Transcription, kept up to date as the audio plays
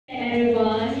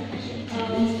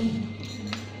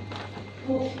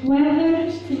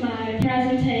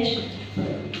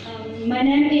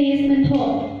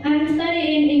Thuan. I'm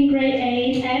studying in grade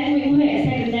 8 at Minh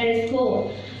Secondary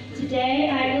School. Today,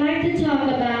 I'd like to talk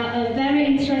about a very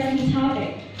interesting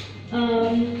topic.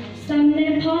 Some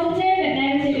positive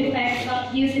and negative effects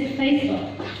of using Facebook.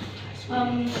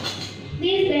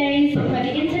 These days, when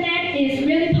the internet is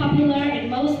really popular in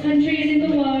most countries in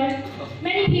the world,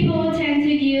 many people tend to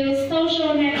use social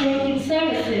networking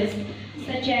services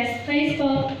such as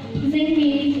Facebook,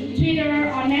 Minh, Twitter,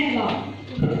 or Netlog.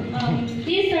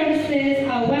 These services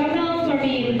are well known for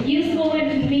being useful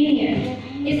and convenient,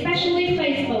 especially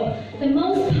Facebook, the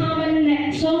most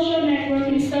common social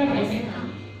networking service.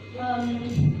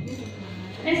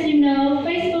 As you know,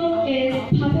 Facebook is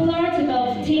popular to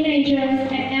both teenagers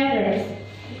and elders.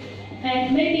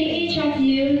 And maybe each of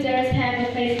you does have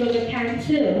a Facebook account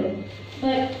too.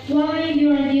 But while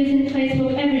you are using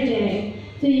Facebook every day,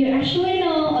 do you actually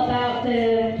know about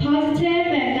the positive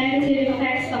and negative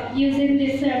effects of using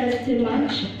this service too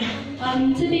much?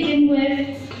 To begin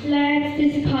with, let's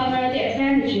discover the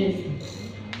advantages.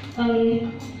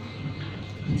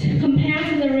 Compared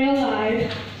to the real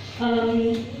life,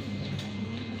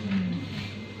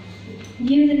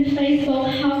 using Facebook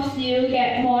helps you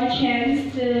get more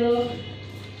chance to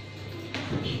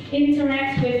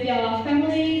interact with your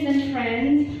families and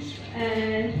friends,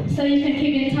 so you can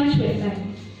keep in touch with them.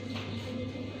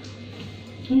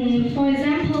 For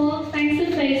example, thanks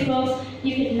to Facebook,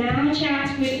 you can now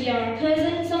chat with your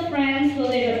cousins or friends who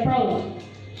live abroad.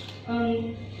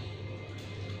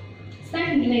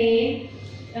 Secondly,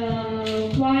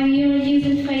 while you're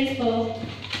using Facebook,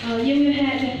 you will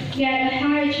get a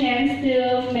higher chance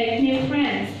to make new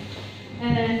friends,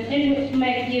 and it will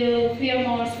make you feel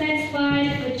more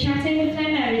satisfied with chatting with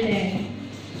them every day.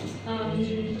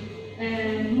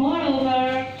 And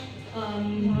moreover,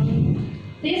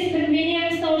 this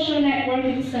convenient social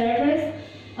networking service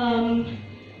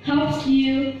helps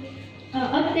you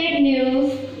update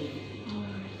news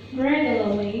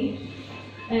regularly,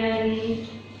 and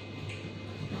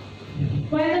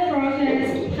weather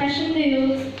forecast, fashion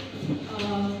news,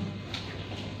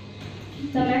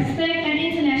 domestic and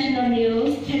international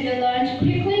news can be learned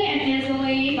quickly and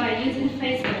easily by using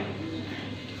Facebook.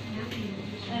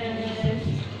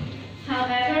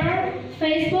 However,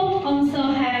 Facebook also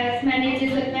has many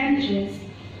disadvantages.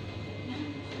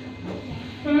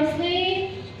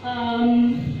 Firstly,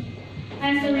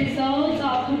 as a result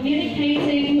of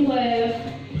communicating with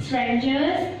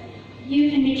strangers,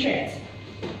 you can be tricked.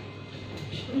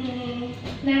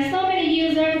 There are so many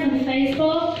users on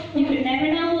Facebook, you could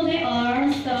never know who they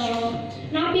are, so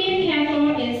not being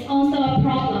careful is also a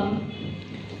problem.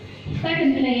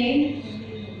 Secondly,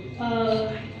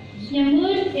 your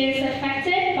mood is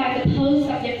affected by the posts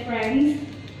of your friends.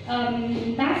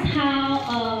 That's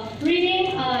how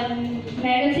reading a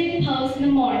negative post in the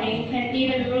morning can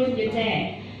even ruin your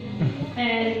day.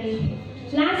 And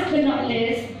last but not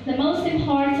least, the most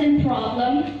important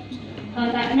problem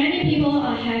that many people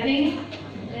are having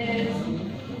is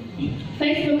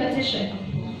Facebook addiction.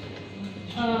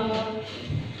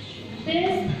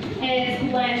 This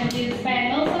is when you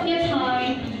spend most of your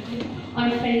time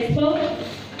on Facebook,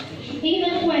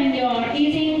 even when you're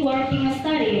eating, working, or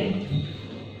studying,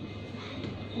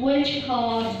 which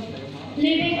called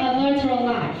living a virtual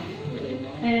life.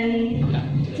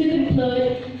 And to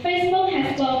conclude, Facebook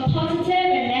has both positive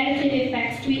and negative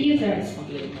effects to users.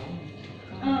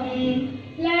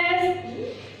 Let's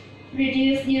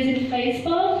reduce using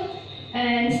Facebook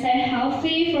and stay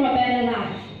healthy for a better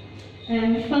life.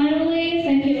 And finally,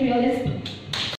 thank you for your listening.